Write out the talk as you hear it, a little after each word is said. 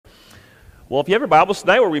Well, if you have your Bibles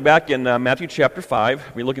tonight, we'll be back in Matthew chapter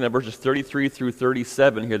 5. We're looking at verses 33 through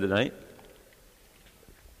 37 here tonight.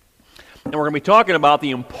 And we're going to be talking about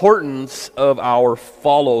the importance of our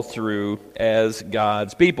follow-through as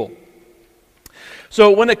God's people.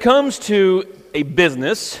 So when it comes to a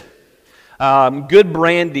business, good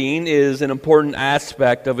branding is an important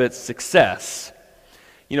aspect of its success.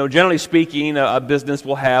 You know, generally speaking, a business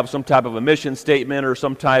will have some type of a mission statement or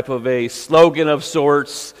some type of a slogan of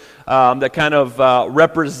sorts that kind of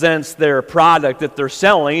represents their product that they're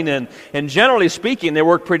selling. And generally speaking, they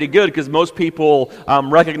work pretty good because most people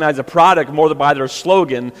recognize a product more by their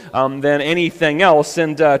slogan than anything else.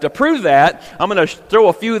 And to prove that, I'm going to throw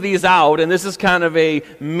a few of these out. And this is kind of a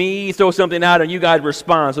me throw something out and you guys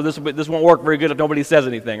respond. So this won't work very good if nobody says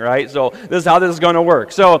anything, right? So this is how this is going to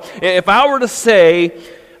work. So if I were to say,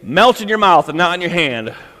 melt in your mouth and not in your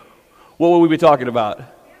hand, what would we be talking about?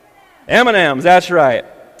 M&M's, that's right.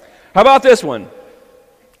 How about this one?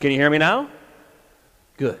 Can you hear me now?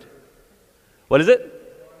 Good. What is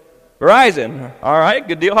it? Verizon. All right,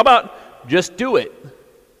 good deal. How about just do it?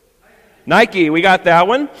 Nike, we got that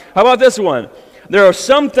one. How about this one? There are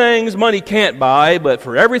some things money can't buy, but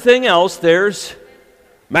for everything else, there's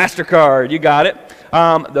MasterCard. You got it.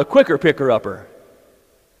 The quicker picker-upper.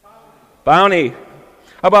 Bounty.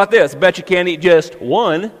 How about this? Bet you can't eat just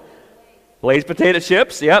one. Lay's potato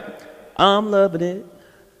chips. Yep. I'm loving it.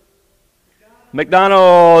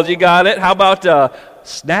 McDonald's, you got it. How about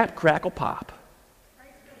Snap, Crackle, Pop?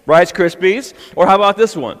 Rice Krispies. Or how about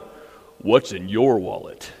this one? What's in your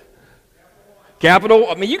wallet? Capital.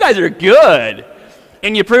 I mean, you guys are good.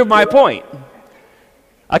 And you prove my point.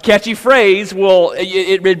 A catchy phrase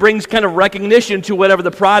it brings kind of recognition to whatever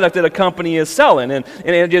the product that a company is selling. And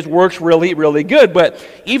it just works really, really good. But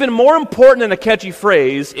even more important than a catchy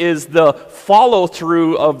phrase is the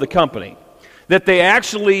follow-through of the company. That they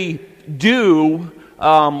actually do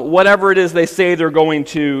whatever it is they say they're going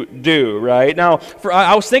to do, right? Now,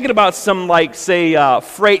 I was thinking about some, like, say,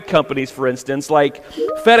 freight companies, for instance. Like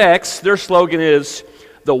FedEx, their slogan is,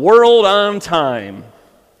 the world on time.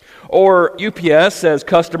 Or UPS says,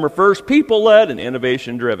 customer first, people-led, and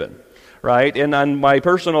innovation-driven, right? And on my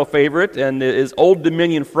personal favorite and is Old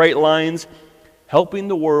Dominion Freight Lines, helping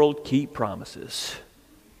the world keep promises.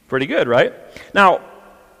 Pretty good, right? Now,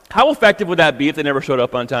 how effective would that be if they never showed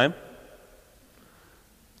up on time?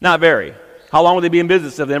 Not very. How long would they be in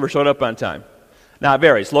business if they never showed up on time? Not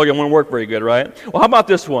very. Slogan wouldn't work very good, right? Well, how about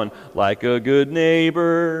this one? Like a good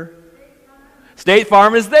neighbor. State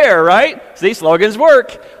Farm is there, right? See, slogans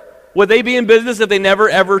work. Would they be in business if they never,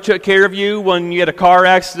 ever took care of you when you had a car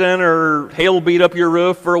accident or hail beat up your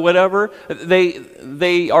roof or whatever?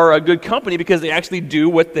 They are a good company because they actually do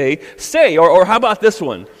what they say. Or how about this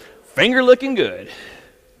one? Finger looking good.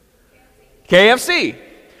 KFC.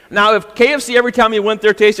 Now, if KFC every time you went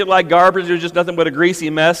there tasted like garbage, it was just nothing but a greasy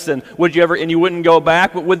mess, and you wouldn't go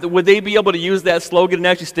back, but would they be able to use that slogan and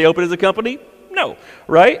actually stay open as a company? No,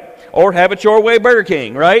 right? Or have it your way, Burger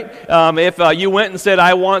King, right? If you went and said,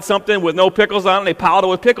 I want something with no pickles on it, and they piled it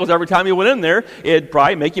with pickles every time you went in there, it'd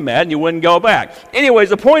probably make you mad and you wouldn't go back. Anyways,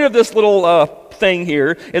 the point of this little thing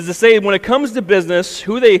here is to say when it comes to business,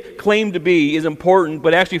 who they claim to be is important,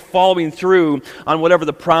 but actually following through on whatever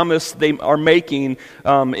the promise they are making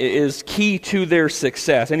is key to their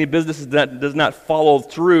success. Any business that does not follow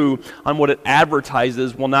through on what it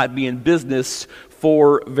advertises will not be in business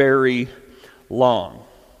for very long.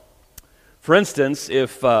 For instance,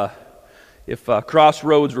 if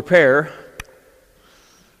Crossroads Repair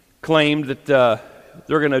claimed that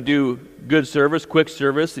they're going to do good service, quick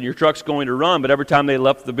service, and your truck's going to run, but every time they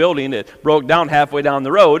left the building, it broke down halfway down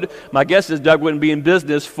the road, my guess is Doug wouldn't be in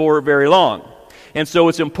business for very long. And so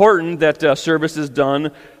it's important that service is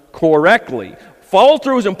done correctly.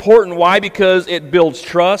 Follow-through is important. Why? Because it builds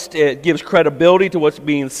trust. It gives credibility to what's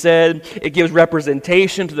being said. It gives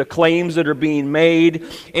representation to the claims that are being made.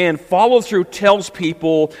 And follow-through tells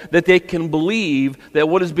people that they can believe that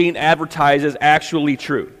what is being advertised is actually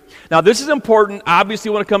true. Now, this is important,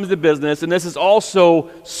 obviously, when it comes to business, and this is also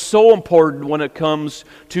so important when it comes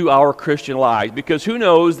to our Christian lives, because who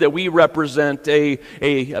knows that we represent I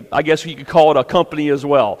guess you could call it a company as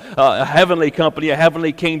well, a heavenly company, a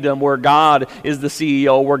heavenly kingdom where God is the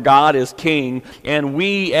CEO, where God is king, and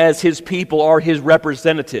we as His people are His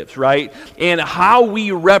representatives, right? And how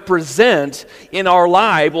we represent in our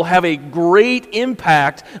life will have a great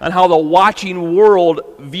impact on how the watching world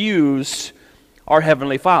views our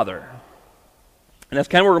Heavenly Father. And that's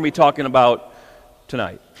kind of what we're going to be talking about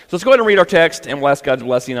tonight. So let's go ahead and read our text, and we'll ask God's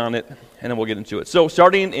blessing on it, and then we'll get into it. So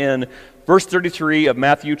starting in verse 33 of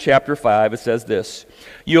Matthew chapter 5, it says this: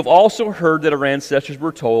 "You have also heard that our ancestors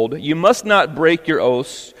were told, 'You must not break your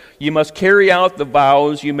oaths. You must carry out the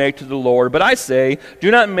vows you make to the Lord. But I say,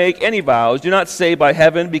 do not make any vows. Do not say by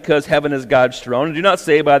heaven, because heaven is God's throne. And do not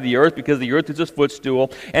say by the earth, because the earth is his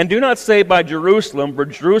footstool. And do not say by Jerusalem, for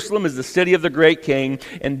Jerusalem is the city of the great king.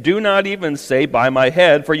 And do not even say by my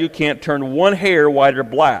head, for you can't turn one hair white or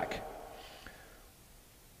black.'"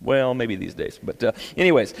 Well, maybe these days. But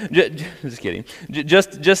anyways, just kidding.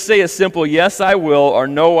 Just say a simple yes, I will, or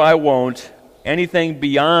no, I won't. Anything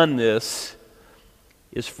beyond this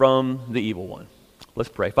is from the evil one. Let's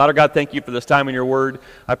pray. Father God, thank you for this time in your word.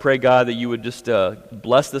 I pray, God, that you would just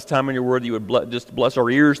bless this time in your word, that you would just bless our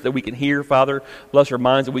ears that we can hear, Father. Bless our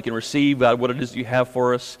minds that we can receive, God, what it is you have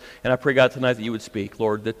for us. And I pray, God, tonight that you would speak,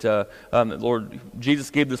 Lord, that, Lord, Jesus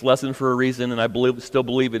gave this lesson for a reason, and I still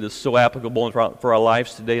believe it is so applicable for our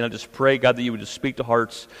lives today. And I just pray, God, that you would just speak to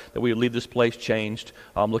hearts, that we would leave this place changed,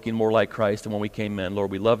 looking more like Christ than when we came in. Lord,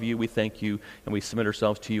 we love you, we thank you, and we submit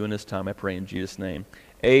ourselves to you in this time. I pray in Jesus' name.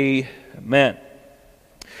 Amen.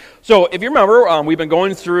 So, if you remember, we've been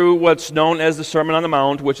going through what's known as the Sermon on the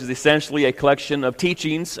Mount, which is essentially a collection of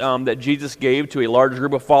teachings that Jesus gave to a large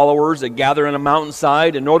group of followers that gathered on a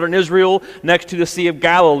mountainside in northern Israel next to the Sea of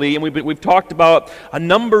Galilee. And we've talked about a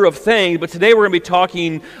number of things, but today we're going to be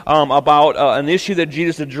talking about an issue that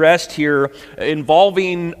Jesus addressed here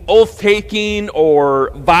involving oath-taking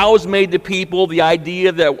or vows made to people, the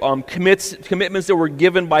idea that commitments that were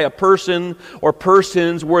given by a person or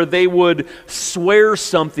persons where they would swear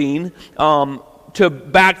something to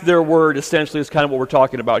back their word, essentially, is kind of what we're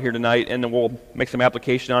talking about here tonight, and then we'll make some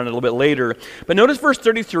application on it a little bit later. But notice verse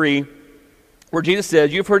 33, where Jesus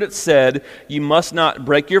says, "You've heard it said, you must not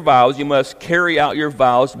break your vows, you must carry out your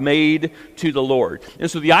vows made to the Lord."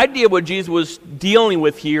 And so the idea of what Jesus was dealing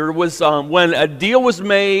with here was when a deal was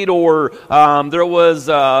made or there was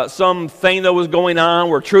something that was going on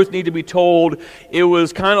where truth needed to be told, it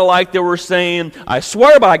was kind of like they were saying, "I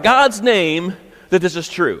swear by God's name that this is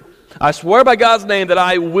true. I swear by God's name that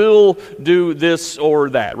I will do this or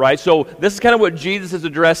that," right? So this is kind of what Jesus is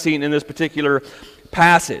addressing in this particular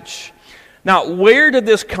passage. Now, where did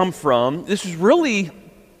this come from? This is really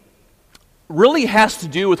has to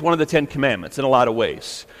do with one of the Ten Commandments in a lot of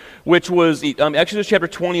ways, which was Exodus chapter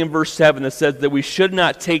 20 and verse 7 that says that we should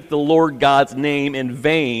not take the Lord God's name in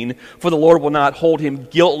vain, for the Lord will not hold him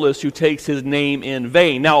guiltless who takes his name in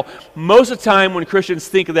vain. Now, most of the time when Christians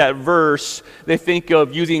think of that verse, they think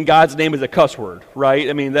of using God's name as a cuss word, right?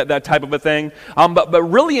 I mean, that type of a thing.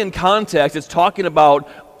 But really in context, it's talking about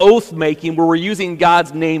oath-making where we're using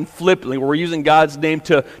God's name flippantly, where we're using God's name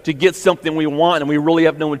to get something we want, and we really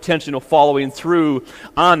have no intention of following through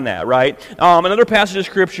on that, right? Another passage of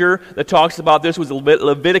Scripture that talks about this was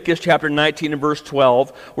Leviticus chapter 19 and verse 12,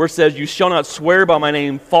 where it says, "You shall not swear by my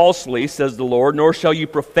name falsely, says the Lord, nor shall you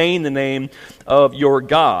profane the name of your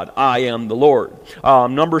God. I am the Lord."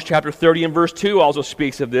 Numbers chapter 30 and verse 2 also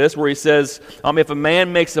speaks of this, where he says, "If a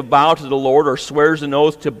man makes a vow to the Lord or swears an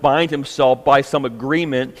oath to bind himself by some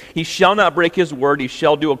agreement, he shall not break his word. He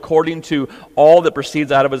shall do according to all that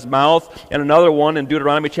proceeds out of his mouth." And another one in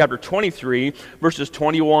Deuteronomy chapter 23, verses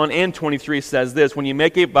 21 and 23 says this, "When you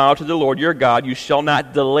make a vow to the Lord your God, you shall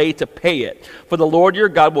not delay to pay it. For the Lord your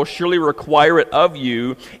God will surely require it of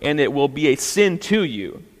you, and it will be a sin to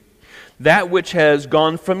you. That which has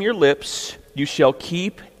gone from your lips you shall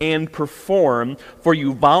keep and perform, for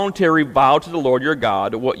you voluntarily vow to the Lord your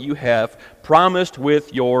God what you have promised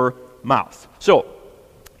with your mouth." So,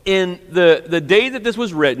 in the day that this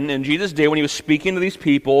was written, in Jesus' day when he was speaking to these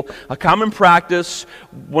people, a common practice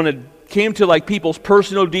when it came to like people's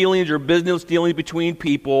personal dealings or business dealings between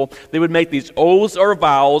people, they would make these oaths or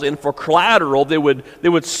vows, and for collateral they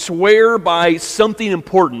would swear by something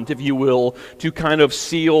important, if you will, to kind of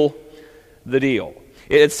seal the deal.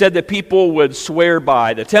 It said that people would swear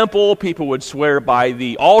by the temple, people would swear by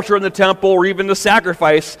the altar in the temple, or even the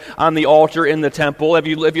sacrifice on the altar in the temple. If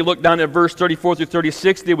you look down at verse 34 through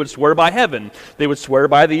 36, they would swear by heaven. They would swear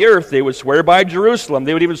by the earth. They would swear by Jerusalem.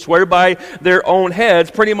 They would even swear by their own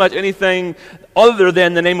heads. Pretty much anything other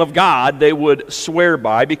than the name of God they would swear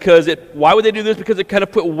by. Why would they do this? Because it kind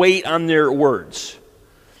of put weight on their words,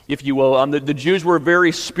 if you will. The Jews were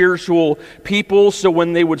very spiritual people, so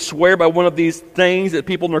when they would swear by one of these things that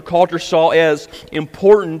people in their culture saw as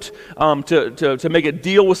important to make a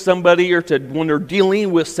deal with somebody, or when they're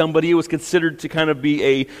dealing with somebody, it was considered to kind of be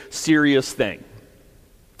a serious thing.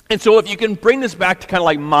 And so if you can bring this back to kind of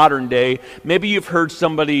like modern day, maybe you've heard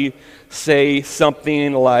somebody say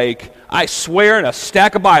something like, "I swear in a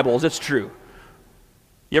stack of Bibles it's true."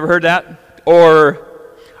 You ever heard that?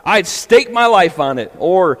 Or, I'd stake my life on it.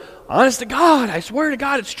 Or, honest to God, I swear to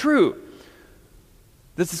God it's true.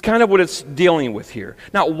 This is kind of what it's dealing with here.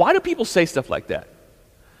 Now, why do people say stuff like that?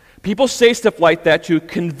 People say stuff like that to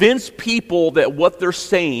convince people that what they're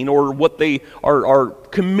saying or what they are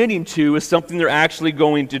committing to is something they're actually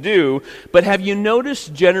going to do. But have you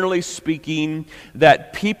noticed, generally speaking,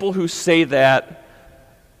 that people who say that,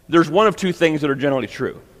 there's one of two things that are generally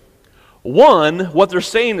true. One, what they're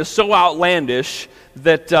saying is so outlandish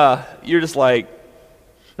that you're just like,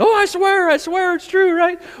 oh, I swear it's true,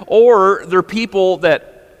 right? Or they're people that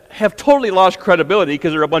have totally lost credibility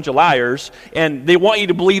because they're a bunch of liars, and they want you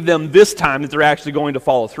to believe them this time that they're actually going to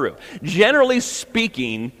follow through. Generally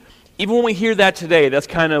speaking, even when we hear that today, that's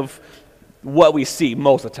kind of what we see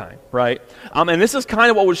most of the time, right? And this is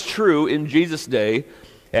kind of what was true in Jesus' day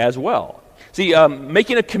as well. See,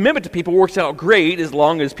 making a commitment to people works out great as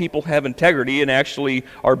long as people have integrity and actually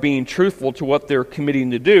are being truthful to what they're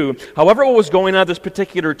committing to do. However, what was going on at this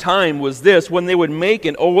particular time was this: when they would make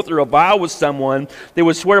an oath or a vow with someone, they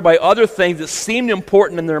would swear by other things that seemed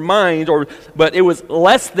important in their mind, but it was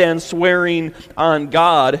less than swearing on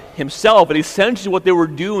God himself. And essentially what they were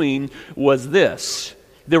doing was this: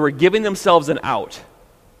 they were giving themselves an out.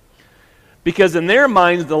 Because in their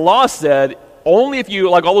minds, the law said, only if you,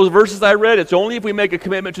 like all those verses I read, it's only if we make a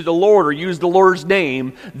commitment to the Lord or use the Lord's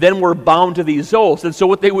name, then we're bound to these oaths. And so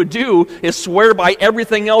what they would do is swear by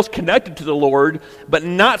everything else connected to the Lord, but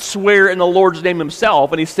not swear in the Lord's name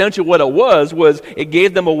himself. And essentially what it was it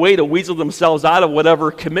gave them a way to weasel themselves out of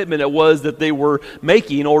whatever commitment it was that they were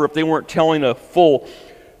making, or if they weren't telling a full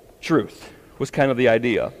truth, was kind of the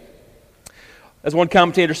idea. As one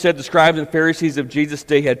commentator said, the scribes and Pharisees of Jesus'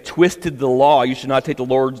 day had twisted the law. You should not take the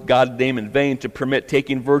Lord God's name in vain, to permit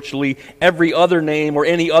taking virtually every other name or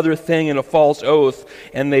any other thing in a false oath,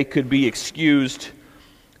 and they could be excused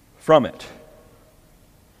from it.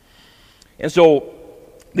 And so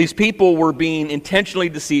these people were being intentionally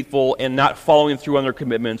deceitful and not following through on their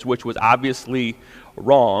commitments, which was obviously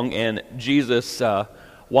wrong, and Jesus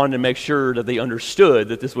wanted to make sure that they understood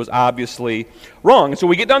that this was obviously wrong. And so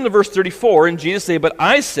we get down to verse 34, and Jesus said, "But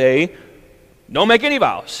I say, don't make any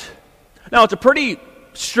vows." Now, it's a pretty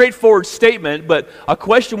straightforward statement, but a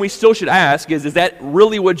question we still should ask is that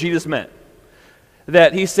really what Jesus meant?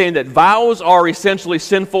 That he's saying that vows are essentially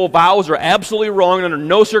sinful, vows are absolutely wrong, and under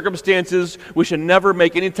no circumstances we should never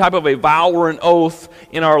make any type of a vow or an oath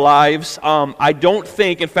in our lives. I don't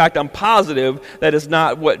think, in fact, I'm positive that is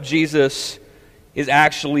not what Jesus is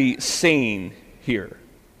actually saying here.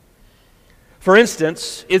 For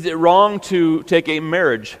instance, is it wrong to take a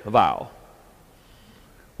marriage vow?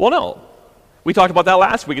 Well, no. We talked about that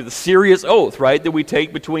last week. It's a serious oath, right, that we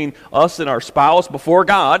take between us and our spouse before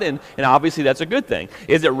God, and obviously that's a good thing.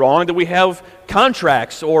 Is it wrong that we have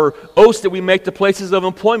contracts or oaths that we make to places of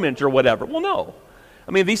employment or whatever? Well, no.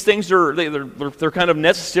 I mean, these things they're kind of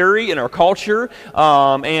necessary in our culture,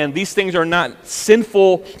 and these things are not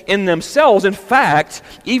sinful in themselves. In fact,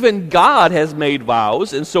 even God has made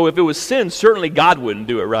vows, and so if it was sin, certainly God wouldn't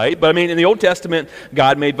do it, right? But I mean, in the Old Testament,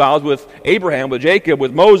 God made vows with Abraham, with Jacob,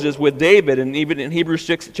 with Moses, with David, and even in Hebrews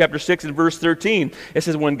chapter 6 and verse 13, it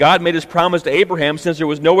says, when God made his promise to Abraham, since there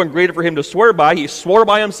was no one greater for him to swear by, he swore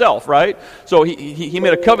by himself, right? So he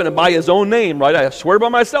made a covenant by his own name, right? I swear by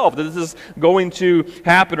myself that this is going to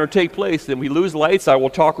happen or take place. And we lose lights, I will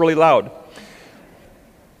talk really loud.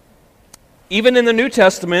 Even in the New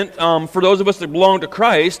Testament, for those of us that belong to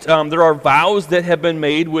Christ, there are vows that have been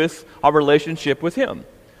made with our relationship with him.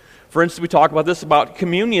 For instance, we talk about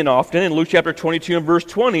communion often. In Luke chapter 22 and verse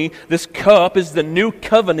 20, this cup is the new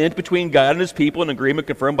covenant between God and his people, an agreement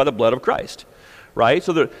confirmed by the blood of Christ. Right?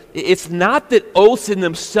 So it's not that oaths in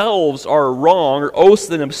themselves are wrong or oaths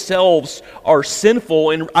in themselves are sinful,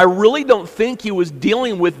 and I really don't think he was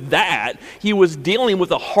dealing with that. He was dealing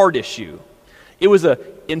with a heart issue. It was an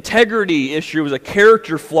integrity issue. It was a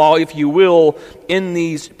character flaw, if you will, in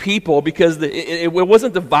these people, because it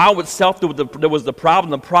wasn't the vow itself that was the problem.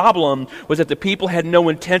 The problem was that the people had no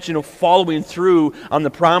intention of following through on the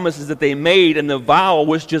promises that they made, and the vow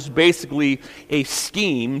was just basically a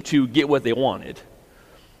scheme to get what they wanted,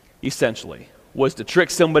 essentially, was to trick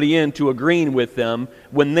somebody into agreeing with them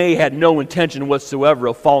when they had no intention whatsoever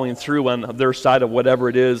of following through on their side of whatever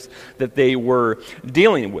it is that they were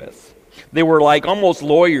dealing with. They were like almost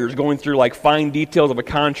lawyers going through like fine details of a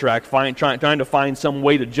contract, trying to find some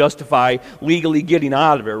way to justify legally getting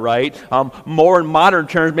out of it, right? More in modern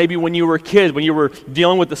terms, maybe when you were kids, when you were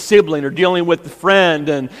dealing with a sibling or dealing with a friend,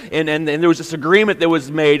 and there was this agreement that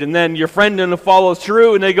was made, and then your friend didn't follow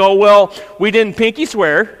through, and they go, well, we didn't pinky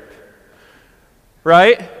swear,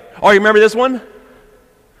 right? Oh, you remember this one?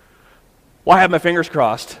 Well, I have my fingers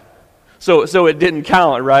crossed. So it didn't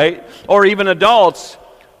count, right? Or even adults,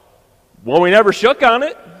 well, we never shook on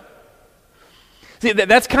it. See,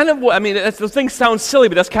 that's kind of what, the thing sounds silly,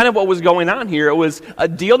 but that's kind of what was going on here. It was a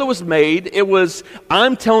deal that was made. It was,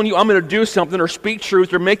 I'm telling you I'm going to do something or speak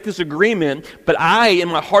truth or make this agreement, but I, in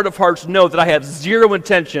my heart of hearts, know that I have zero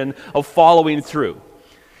intention of following through.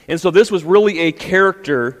 And so this was really a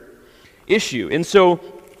character issue. And so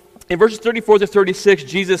in verses 34 to 36,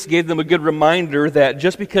 Jesus gave them a good reminder that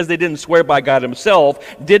just because they didn't swear by God himself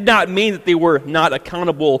did not mean that they were not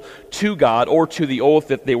accountable to God or to the oath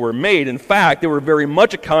that they were made. In fact, they were very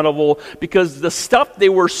much accountable because the stuff they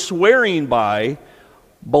were swearing by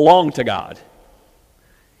belonged to God.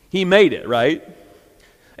 He made it, right?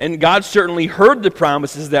 And God certainly heard the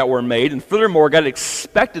promises that were made, and furthermore, God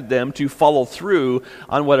expected them to follow through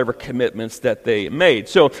on whatever commitments that they made.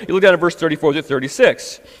 So you look down at verse 34 to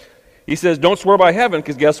 36. He says, don't swear by heaven,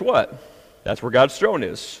 because guess what? That's where God's throne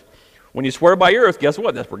is. When you swear by earth, guess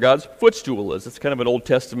what? That's where God's footstool is. It's kind of an Old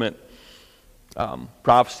Testament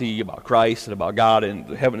prophecy about Christ and about God, and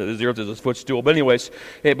heaven and the earth is his footstool. But anyways,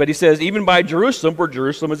 but he says, even by Jerusalem, for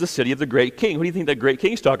Jerusalem is the city of the great king. Who do you think that great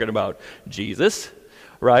king's talking about? Jesus,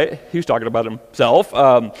 right? He was talking about himself.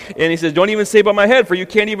 And he says, don't even say by my head, for you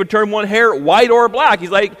can't even turn one hair white or black. He's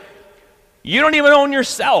like, you don't even own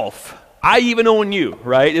yourself. I even own you,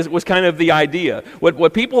 right? It was kind of the idea.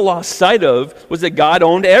 What people lost sight of was that God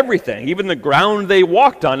owned everything, even the ground they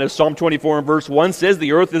walked on. As Psalm 24 and verse 1 says,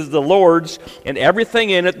 the earth is the Lord's, and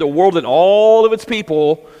everything in it, the world and all of its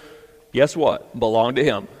people, guess what? Belong to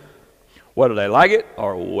him. Whether they like it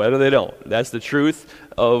or whether they don't. That's the truth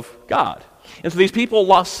of God. And so these people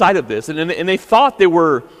lost sight of this, and they thought they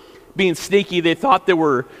were being sneaky. They thought they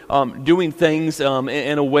were doing things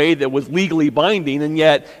in a way that was legally binding, and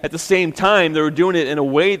yet at the same time they were doing it in a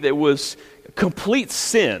way that was complete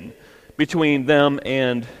sin between them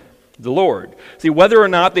and the Lord. See, whether or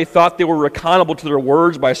not they thought they were accountable to their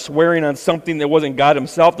words by swearing on something that wasn't God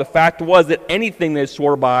himself, the fact was that anything they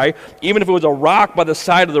swore by, even if it was a rock by the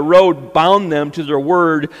side of the road, bound them to their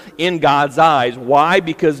word in God's eyes. Why?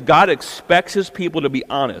 Because God expects his people to be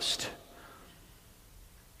honest.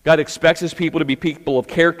 God expects his people to be people of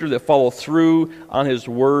character that follow through on his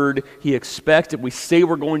word. He expects if we say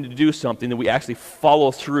we're going to do something, that we actually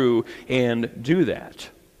follow through and do that.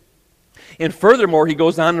 And furthermore, he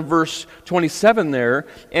goes on in verse 27 there,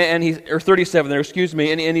 or 37 there,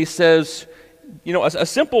 and he says, a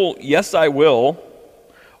simple yes I will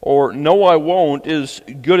or no I won't is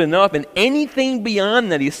good enough, and anything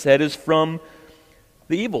beyond that, he said, is from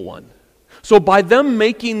the evil one. So by them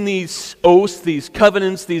making these oaths, these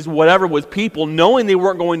covenants, these whatever with people, knowing they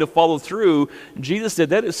weren't going to follow through, Jesus said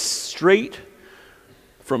that is straight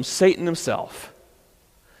from Satan himself.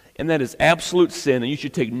 And that is absolute sin, and you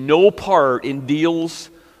should take no part in deals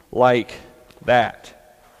like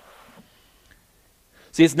that.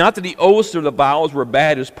 See, it's not that the oaths or the vows were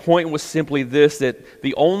bad. His point was simply this, that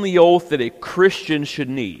the only oath that a Christian should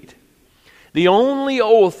need, the only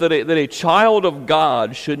oath that a child of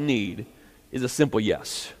God should need, is a simple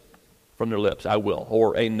yes from their lips, I will,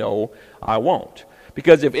 or a no, I won't.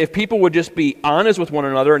 Because if people would just be honest with one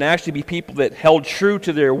another and actually be people that held true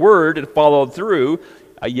to their word and followed through,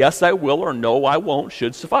 a yes, I will, or no, I won't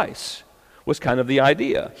should suffice, was kind of the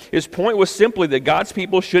idea. His point was simply that God's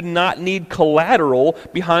people should not need collateral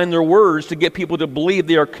behind their words to get people to believe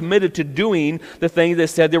they are committed to doing the things they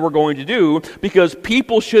said they were going to do, because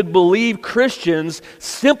people should believe Christians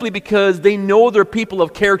simply because they know they're people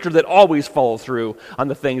of character that always follow through on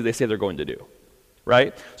the things they say they're going to do.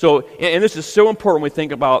 Right? So, and this is so important when we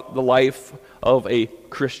think about the life of a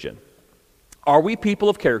Christian. Are we people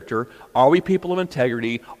of character? Are we people of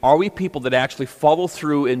integrity? Are we people that actually follow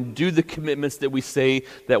through and do the commitments that we say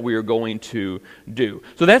that we are going to do?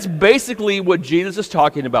 So that's basically what Jesus is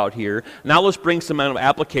talking about here. Now let's bring some amount of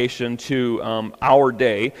application to our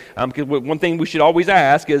day. Because one thing we should always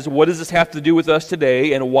ask is, what does this have to do with us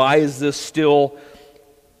today, and why is this still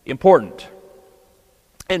important?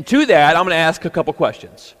 And to that, I'm going to ask a couple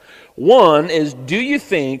questions. One is, do you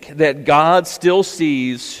think that God still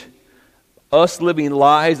sees us living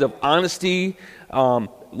lives of honesty,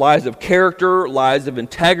 lives of character, lives of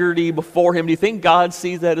integrity before him? Do you think God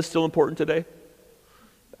sees that as still important today?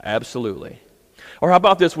 Absolutely. Or how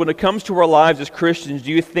about this? When it comes to our lives as Christians,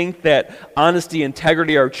 do you think that honesty,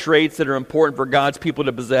 integrity are traits that are important for God's people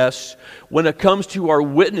to possess when it comes to our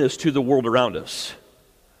witness to the world around us?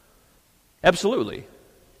 Absolutely.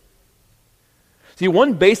 See,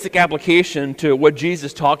 one basic application to what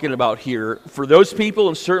Jesus is talking about here, for those people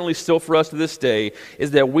and certainly still for us to this day,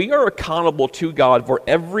 is that we are accountable to God for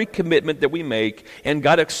every commitment that we make, and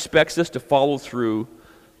God expects us to follow through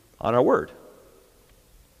on our word.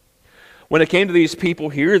 When it came to these people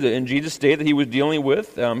here that in Jesus' day that he was dealing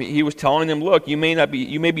with, he was telling them, look, you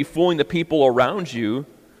may be fooling the people around you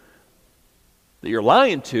that you're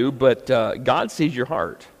lying to, but God sees your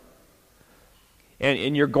heart.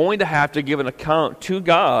 And you're going to have to give an account to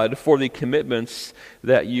God for the commitments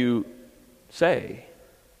that you say.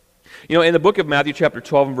 You know, in the book of Matthew chapter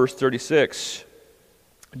 12 and verse 36,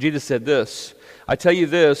 Jesus said this, I tell you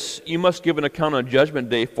this, you must give an account on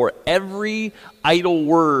Judgment Day for every idle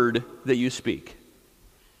word that you speak.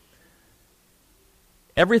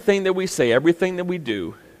 Everything that we say, everything that we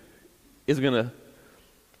do is going to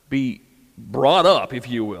be brought up, if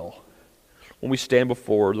you will, when we stand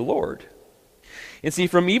before the Lord. And see,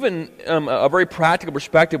 from even a very practical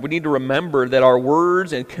perspective, we need to remember that our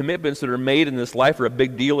words and commitments that are made in this life are a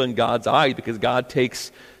big deal in God's eyes because God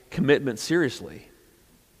takes commitment seriously.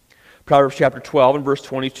 Proverbs chapter 12 and verse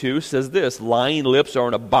 22 says this, lying lips are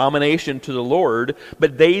an abomination to the Lord,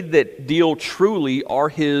 but they that deal truly are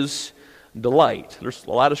his delight. There's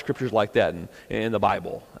a lot of scriptures like that in the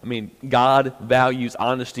Bible. I mean, God values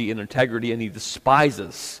honesty and integrity, and he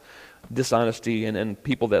despises dishonesty and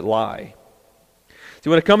people that lie. See,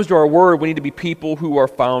 when it comes to our word, we need to be people who are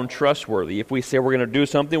found trustworthy. If we say we're going to do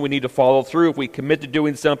something, we need to follow through. If we commit to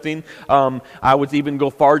doing something, I would even go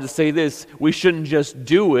far to say this, we shouldn't just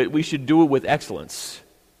do it, we should do it with excellence.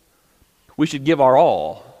 We should give our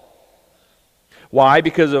all. Why?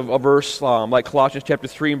 Because of a verse like Colossians chapter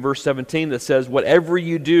 3 and verse 17 that says, whatever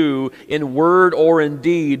you do in word or in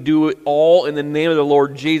deed, do it all in the name of the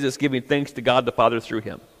Lord Jesus, giving thanks to God the Father through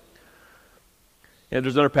him. And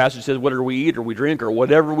there's another passage that says, whatever we eat or we drink or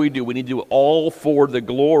whatever we do, we need to do it all for the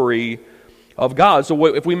glory of God. So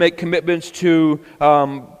if we make commitments to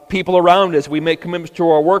people around us, we make commitments to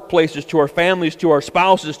our workplaces, to our families, to our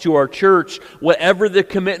spouses, to our church, whatever the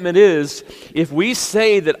commitment is, if we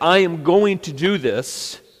say that I am going to do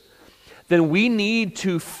this, then we need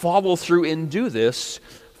to follow through and do this,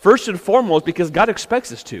 first and foremost, because God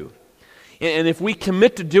expects us to. And if we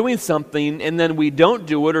commit to doing something and then we don't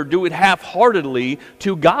do it or do it half-heartedly,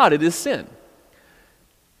 to God it is sin.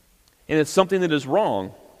 And it's something that is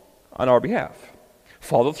wrong on our behalf.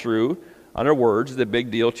 Follow through on our words is a big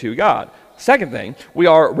deal to God. Second thing, we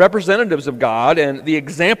are representatives of God, and the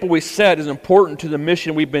example we set is important to the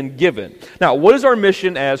mission we've been given. Now, what is our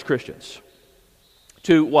mission as Christians?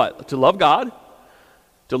 To what? To love God,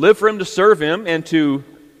 to live for him, to serve him, and to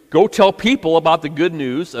go tell people about the good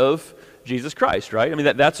news of Jesus Christ, right? I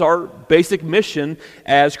mean, that's our basic mission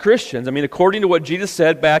as Christians. I mean, according to what Jesus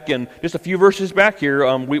said back in just a few verses back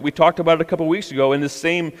here, we talked about it a couple weeks ago in this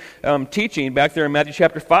same teaching back there in Matthew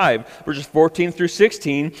chapter 5, verses 14 through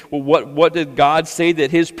 16. Well, what did God say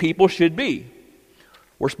that his people should be?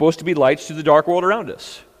 We're supposed to be lights to the dark world around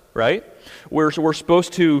us, right? We're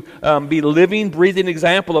supposed to be living, breathing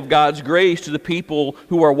example of God's grace to the people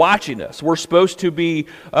who are watching us. We're supposed to be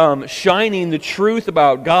shining the truth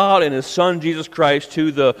about God and his Son, Jesus Christ,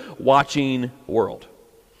 to the watching world.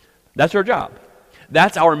 That's our job.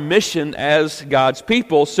 That's our mission as God's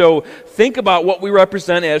people. So think about what we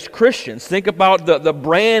represent as Christians. Think about the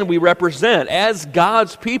brand we represent. As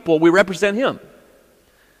God's people, we represent him.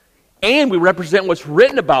 And we represent what's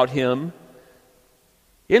written about him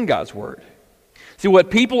in God's Word. See, what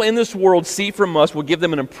people in this world see from us will give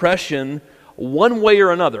them an impression, one way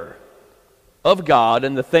or another, of God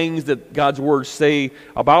and the things that God's Word say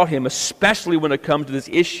about him, especially when it comes to this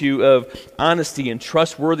issue of honesty and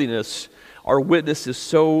trustworthiness. Our witness is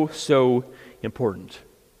so important.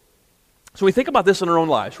 So we think about this in our own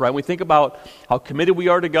lives, right? We think about how committed we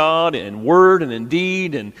are to God in word and in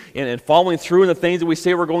deed and following through in the things that we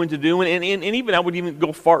say we're going to do. And even I would even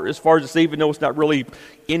go as far as to say, even though it's not really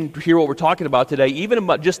in here what we're talking about today, even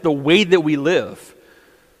about just the way that we live,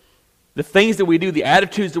 the things that we do, the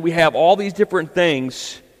attitudes that we have, all these different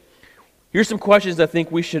things. Here's some questions I think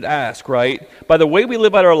we should ask, right? By the way we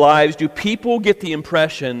live out our lives, do people get the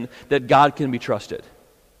impression that God can be trusted?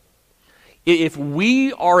 If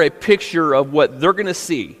we are a picture of what they're going to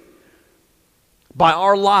see, by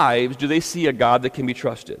our lives, do they see a God that can be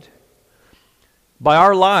trusted? By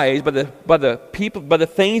our lives, by the people, by the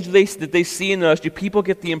things that they see in us, do people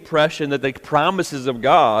get the impression that the promises of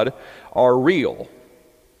God are real?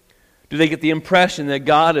 Do they get the impression that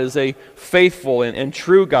God is a faithful and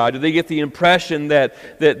true God? Do they get the impression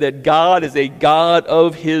that God is a God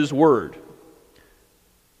of his word?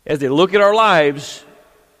 As they look at our lives,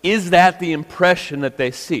 is that the impression that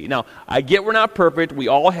they see? Now, I get we're not perfect. We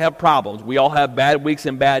all have problems. We all have bad weeks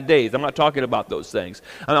and bad days. I'm not talking about those things.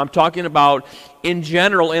 I'm talking about in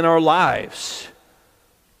general in our lives.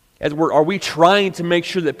 Are we trying to make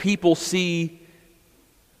sure that people see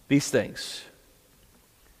these things?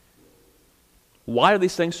 Why are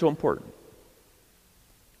these things so important?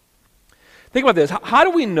 Think about this. How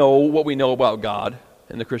do we know what we know about God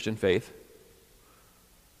in the Christian faith?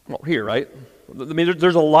 Well, here, right? I mean,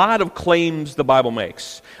 there's a lot of claims the Bible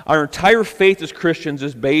makes. Our entire faith as Christians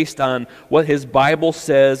is based on what His Bible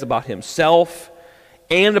says about Himself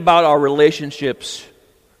and about our relationships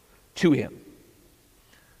to Him.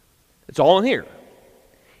 It's all in here.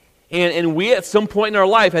 And we, at some point in our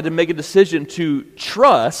life, had to make a decision to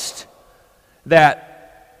trust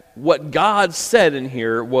that what God said in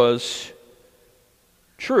here was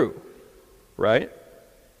true, right?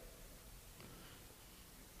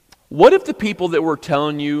 What if the people that were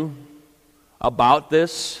telling you about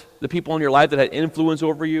this, the people in your life that had influence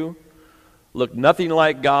over you, looked nothing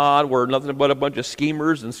like God, were nothing but a bunch of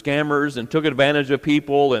schemers and scammers and took advantage of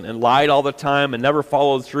people and lied all the time and never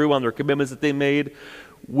followed through on their commitments that they made?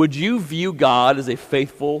 Would you view God as a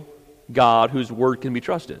faithful God whose word can be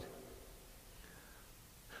trusted?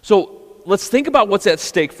 So let's think about what's at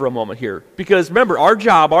stake for a moment here. Because remember, our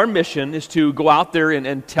job, our mission is to go out there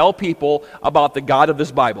and tell people about the God of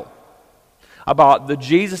this Bible. About the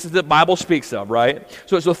Jesus that the Bible speaks of, right?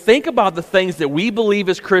 So think about the things that we believe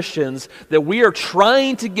as Christians that we are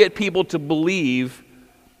trying to get people to believe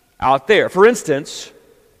out there. For instance,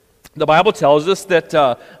 the Bible tells us that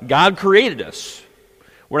God created us.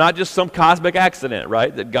 We're not just some cosmic accident,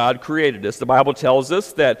 right? That God created us. The Bible tells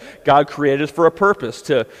us that God created us for a purpose,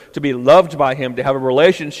 to be loved by Him, to have a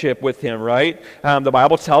relationship with Him, right? The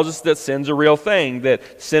Bible tells us that sin's a real thing,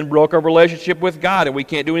 that sin broke our relationship with God, and we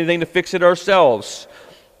can't do anything to fix it ourselves.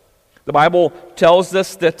 The Bible tells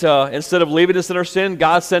us that instead of leaving us in our sin,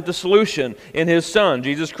 God sent a solution in His Son,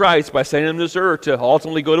 Jesus Christ, by sending Him to this earth to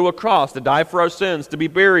ultimately go to a cross, to die for our sins, to be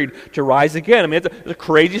buried, to rise again. I mean, it's a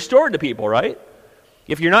crazy story to people, right?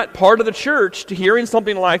 If you're not part of the church, to hearing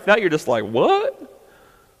something like that, you're just like, what?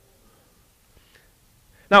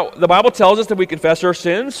 Now, the Bible tells us that we confess our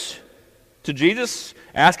sins to Jesus,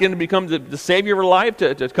 ask Him to become the Savior of our life,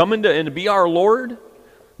 to come in and to be our Lord,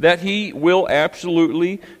 that He will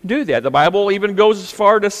absolutely do that. The Bible even goes as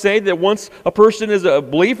far to say that once a person is a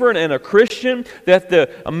believer and a Christian, that the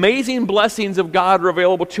amazing blessings of God are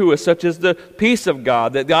available to us, such as the peace of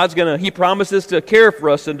God, that He promises to care for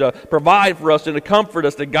us and to provide for us and to comfort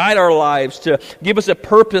us, to guide our lives, to give us a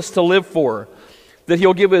purpose to live for. That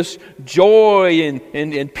He'll give us joy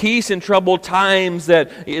and peace in troubled times.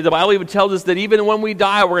 That the Bible even tells us that even when we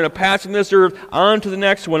die, we're going to pass from this earth on to the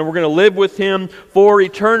next one, and we're going to live with Him for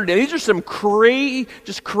eternity. And these are some crazy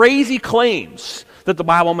claims that the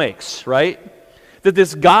Bible makes, right? That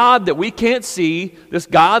this God that we can't see, this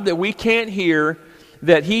God that we can't hear,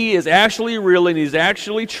 that He is actually real and He's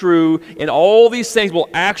actually true, and all these things will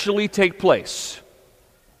actually take place.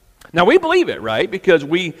 Now, we believe it, right? Because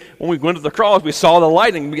when we went to the cross, we saw the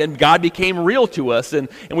light, and God became real to us, and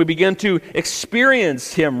we began to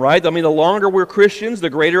experience Him, right? I mean, the longer we're Christians, the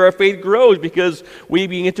greater our faith grows, because we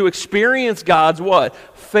begin to experience God's what?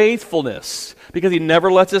 Faithfulness. Because He never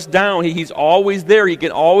lets us down. He's always there. He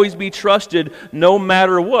can always be trusted no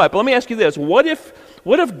matter what. But let me ask you this. What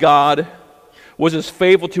if God was as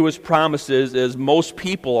faithful to His promises as most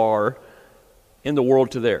people are in the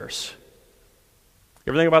world to theirs?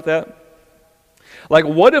 You ever think about that? Like,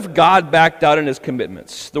 what if God backed out on His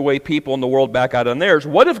commitments the way people in the world back out on theirs?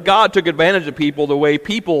 What if God took advantage of people the way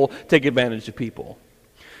people take advantage of people?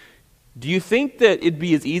 Do you think that it'd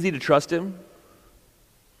be as easy to trust Him?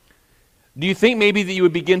 Do you think maybe that you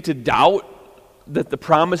would begin to doubt that the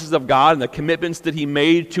promises of God and the commitments that He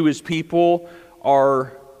made to His people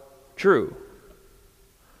are true?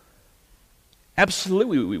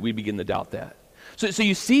 Absolutely, we begin to doubt that. So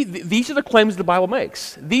you see, these are the claims the Bible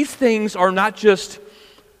makes. These things are not just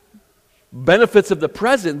benefits of the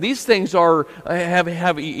present. These things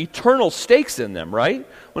have eternal stakes in them, right?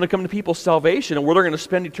 When it comes to people's salvation and where they're going to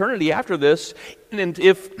spend eternity after this. And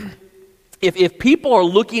if people are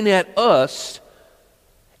looking at us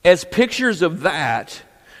as pictures of that,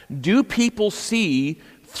 do people see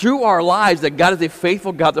through our lives that God is a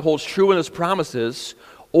faithful God that holds true in His promises?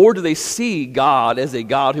 Or do they see God as a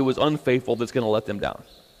God who is unfaithful that's going to let them down?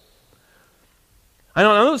 I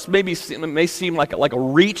know this may seem like a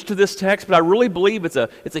reach to this text, but I really believe it's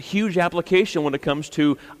a huge application when it comes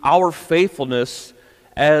to our faithfulness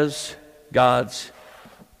as God's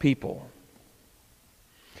people.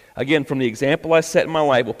 Again, from the example I set in my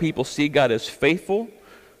life, will people see God as faithful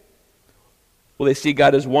Will they see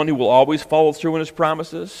God as one who will always follow through on his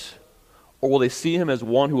promises? Or will they see him as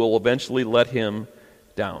one who will eventually let him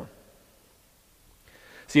down?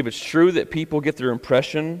 See, if it's true that people get their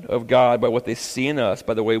impression of God by what they see in us,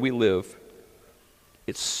 by the way we live,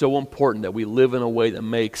 it's so important that we live in a way that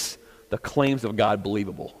makes the claims of God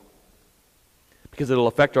believable. Because it'll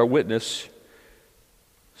affect our witness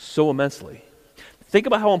so immensely. Think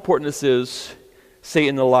about how important this is, say,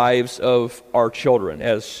 in the lives of our children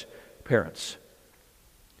as parents.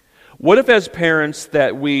 What if as parents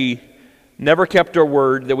that we never kept our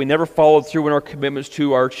word, that we never followed through in our commitments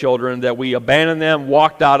to our children, that we abandoned them,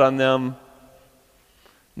 walked out on them,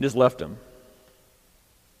 and just left them?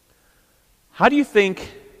 How do you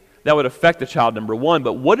think that would affect the child, number one?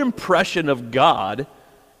 But what impression of God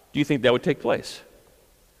do you think that would take place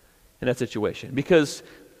in that situation? Because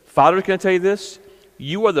fathers, can I tell you this?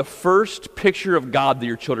 You are the first picture of God that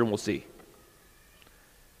your children will see.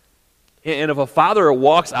 And if a father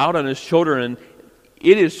walks out on his children,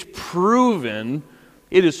 it is proven,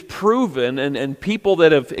 and people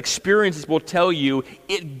that have experienced this will tell you,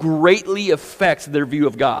 it greatly affects their view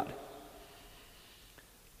of God.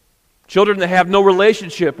 Children that have no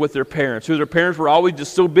relationship with their parents, who their parents were always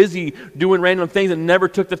just so busy doing random things and never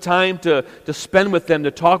took the time to spend with them,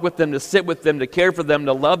 to talk with them, to sit with them, to care for them,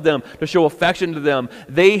 to love them, to show affection to them,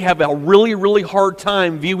 they have a really, really hard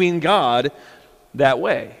time viewing God that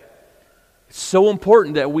way. It's so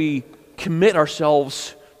important that we commit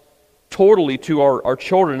ourselves totally to our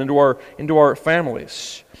children and into our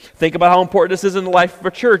families. Think about how important this is in the life of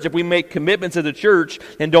a church. If we make commitments as a church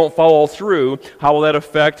and don't follow through, how will that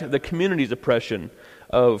affect the community's impression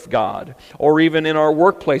of God? Or even in our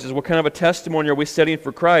workplaces, what kind of a testimony are we setting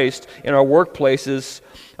for Christ in our workplaces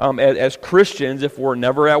as Christians if we're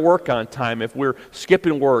never at work on time, if we're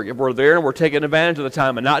skipping work, if we're there and we're taking advantage of the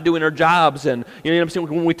time and not doing our jobs? And you know what I'm saying?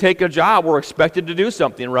 When we take a job, we're expected to do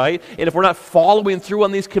something, right? And if we're not following through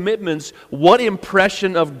on these commitments, what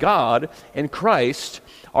impression of God and Christ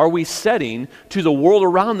are we setting to the world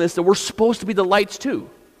around us that we're supposed to be the lights to?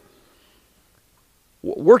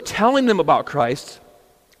 We're telling them about Christ,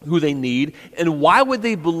 who they need, and why would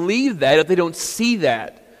they believe that if they don't see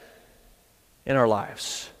that in our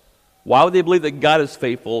lives? Why would they believe that God is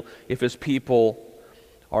faithful if his people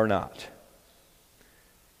are not?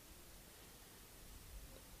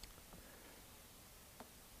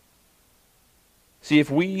 See, if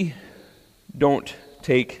we don't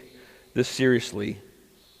take this seriously,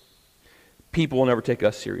 people will never take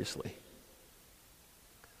us seriously.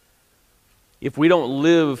 If we don't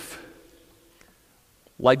live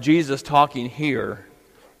like Jesus talking here,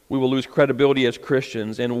 we will lose credibility as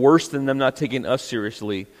Christians, and worse than them not taking us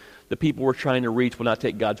seriously, the people we're trying to reach will not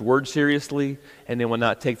take God's word seriously, and they will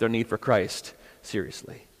not take their need for Christ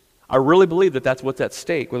seriously. I really believe that that's what's at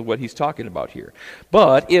stake with what he's talking about here.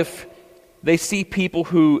 But if they see people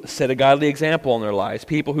who set a godly example in their lives,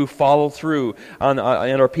 people who follow through and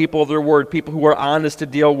are people of their word, people who are honest to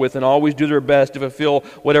deal with and always do their best to fulfill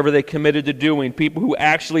whatever they committed to doing, people who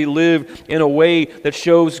actually live in a way that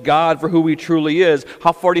shows God for who he truly is,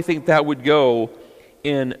 how far do you think that would go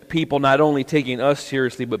in people not only taking us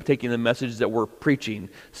seriously, but taking the message that we're preaching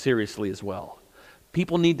seriously as well?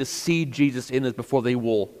 People need to see Jesus in us before they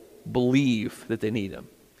will believe that they need him.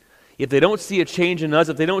 If they don't see a change in us,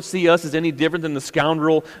 if they don't see us as any different than the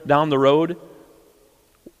scoundrel down the road,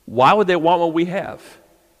 why would they want what we have?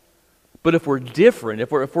 But if we're different,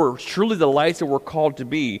 if we're truly the lights that we're called to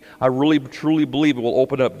be, I really truly believe it will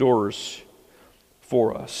open up doors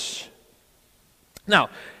for us. Now,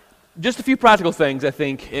 just a few practical things, I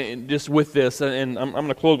think, just with this, and I'm going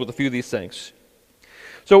to close with a few of these things.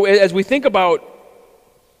 So as we think about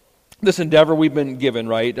this endeavor we've been given,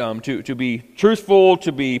 right, to be truthful,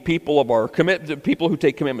 to be people of our commitment, people who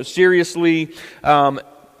take commitment seriously.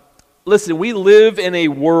 Listen, we live in a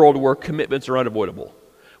world where commitments are unavoidable.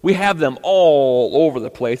 We have them all over the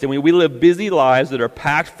place. I mean, we live busy lives that are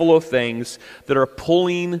packed full of things that are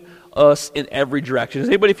pulling us in every direction. Does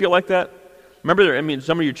anybody feel like that? Remember, I mean,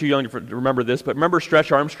 some of you are too young to remember this, but remember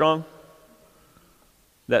Stretch Armstrong?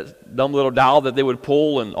 That dumb little doll that they would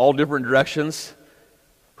pull in all different directions?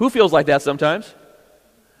 Who feels like that sometimes?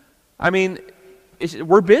 I mean,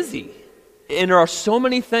 we're busy. And there are so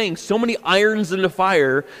many things, so many irons in the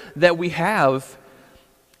fire that we have.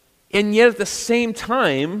 And yet at the same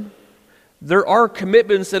time, there are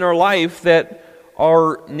commitments in our life that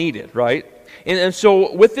are needed, right? And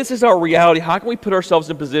so with this as our reality, how can we put ourselves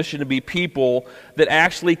in position to be people that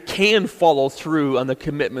actually can follow through on the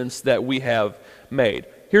commitments that we have made?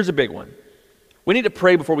 Here's a big one. We need to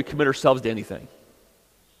pray before we commit ourselves to anything.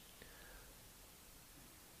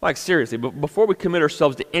 Like seriously, but before we commit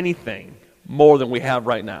ourselves to anything, more than we have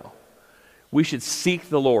right now. We should seek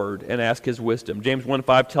the Lord and ask His wisdom. James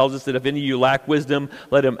 1:5 tells us that if any of you lack wisdom,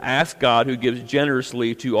 let him ask God, who gives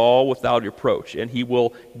generously to all without reproach, and He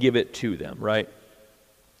will give it to them, right?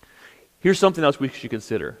 Here's something else we should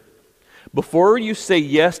consider. Before you say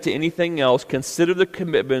yes to anything else, consider the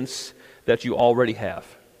commitments that you already have.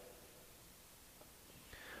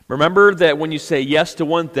 Remember that when you say yes to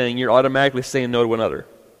one thing, you're automatically saying no to another.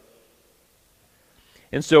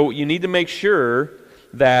 And so you need to make sure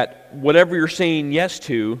that whatever you're saying yes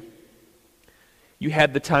to, you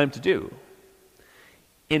had the time to do.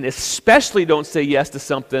 And especially don't say yes to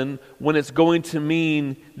something when it's going to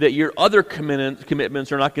mean that your other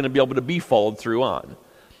commitments are not going to be able to be followed through on.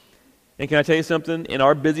 And can I tell you something? In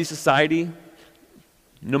our busy society,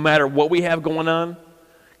 no matter what we have going on,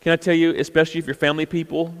 can I tell you, especially if you're family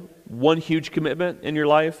people, one huge commitment in your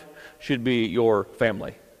life should be your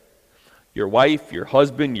family. Your wife, your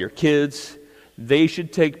husband, your kids, they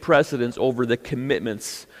should take precedence over the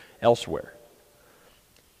commitments elsewhere.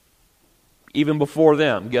 Even before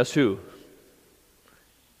them, guess who?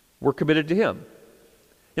 We're committed to Him.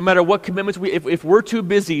 No matter what commitments if we're too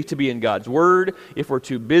busy to be in God's Word, if we're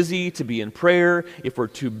too busy to be in prayer, if we're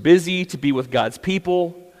too busy to be with God's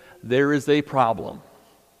people, there is a problem.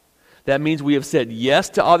 That means we have said yes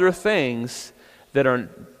to other things that are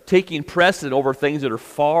taking precedent over things that are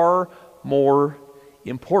far more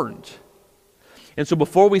important. And so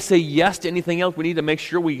before we say yes to anything else, we need to make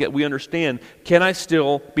sure we understand, can I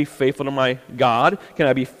still be faithful to my God? Can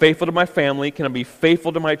I be faithful to my family? Can I be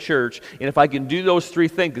faithful to my church? And if I can do those three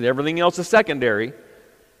things, because everything else is secondary,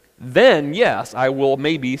 then yes, I will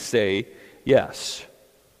maybe say yes.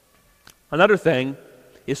 Another thing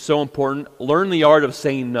is so important, learn the art of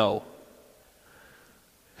saying no.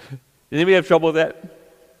 Does anybody have trouble with that?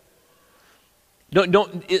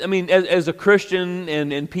 As a Christian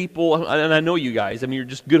and people, and I know you guys, you're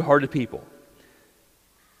just good-hearted people.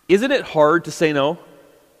 Isn't it hard to say no?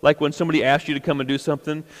 Like when somebody asks you to come and do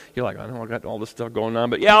something, you're like, I know I got all this stuff going on,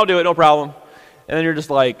 but yeah, I'll do it, no problem. And then you're just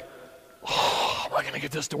like, oh, am I going to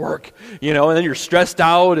get this to work? And then you're stressed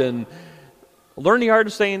out, and learn the art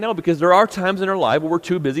of saying no, because there are times in our life where we're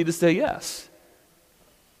too busy to say yes.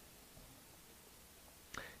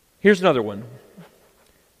 Here's another one.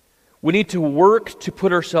 We need to work to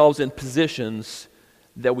put ourselves in positions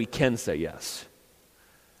that we can say yes.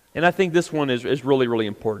 And I think this one is really, really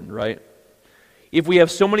important, right? If we have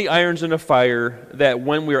so many irons in a fire that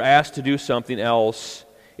when we're asked to do something else,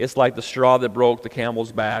 it's like the straw that broke the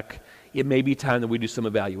camel's back, it may be time that we do some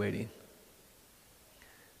evaluating.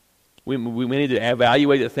 We need to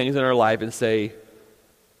evaluate the things in our life and say,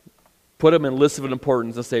 put them in lists of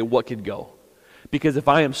importance and say, what could go? Because if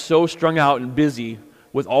I am so strung out and busy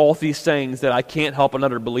with all these things that I can't help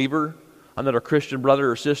another believer, another Christian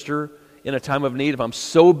brother or sister in a time of need, if I'm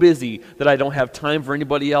so busy that I don't have time for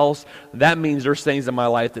anybody else, that means there's things in my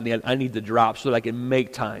life that I need to drop so that I can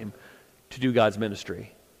make time to do God's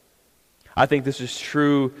ministry. I think this is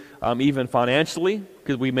true even financially,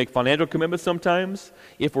 because we make financial commitments sometimes.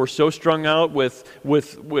 If we're so strung out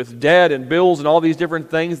with debt and bills and all these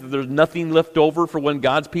different things that there's nothing left over for when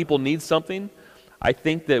God's people need something, I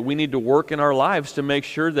think that we need to work in our lives to make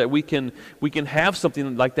sure that we can have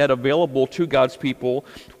something like that available to God's people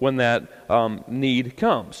when that need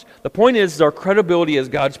comes. The point is our credibility as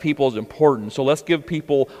God's people is important, so let's give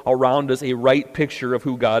people around us a right picture of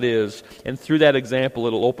who God is, and through that example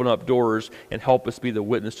it'll open up doors and help us be the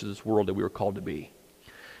witness to this world that we were called to be.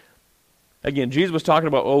 Again, Jesus was talking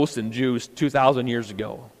about oaths and Jews 2,000 years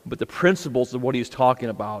ago, but the principles of what he's talking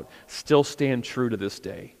about still stand true to this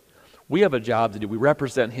day. We have a job to do. We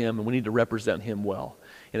represent Him, and we need to represent Him well.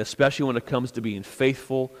 And especially when it comes to being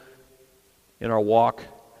faithful in our walk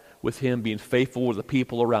with Him, being faithful with the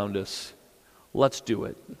people around us, let's do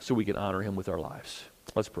it so we can honor Him with our lives.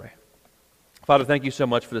 Let's pray. Father, thank you so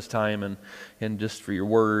much for this time and just for your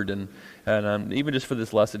word and even just for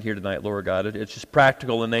this lesson here tonight, Lord God. It's just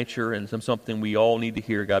practical in nature and something we all need to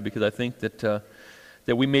hear, God, because I think that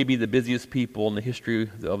we may be the busiest people in the history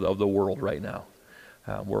of the world right now.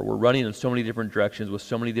 We're running in so many different directions with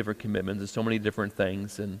so many different commitments and so many different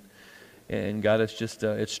things, and God, it's just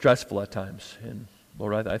it's stressful at times. And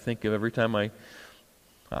Lord, I think of every time I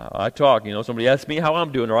talk, somebody asks me how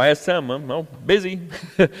I'm doing, or I ask them, I'm busy.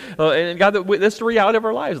 And God, that's the reality of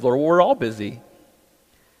our lives, Lord. We're all busy,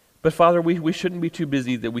 but Father, we shouldn't be too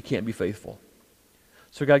busy that we can't be faithful.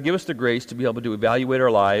 So God, give us the grace to be able to evaluate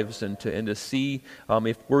our lives and to see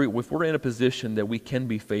if we're in a position that we can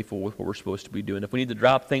be faithful with what we're supposed to be doing. If we need to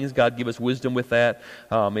drop things, God, give us wisdom with that.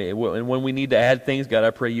 And when we need to add things, God, I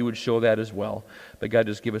pray you would show that as well. But God,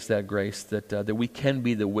 just give us that grace that we can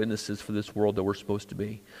be the witnesses for this world that we're supposed to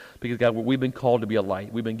be. Because God, we've been called to be a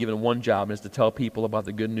light. We've been given one job, and it's to tell people about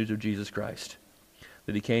the good news of Jesus Christ.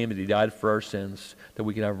 That he came, that he died for our sins, that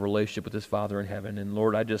we can have a relationship with his Father in heaven. And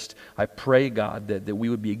Lord, I pray, God, that we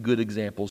would be good examples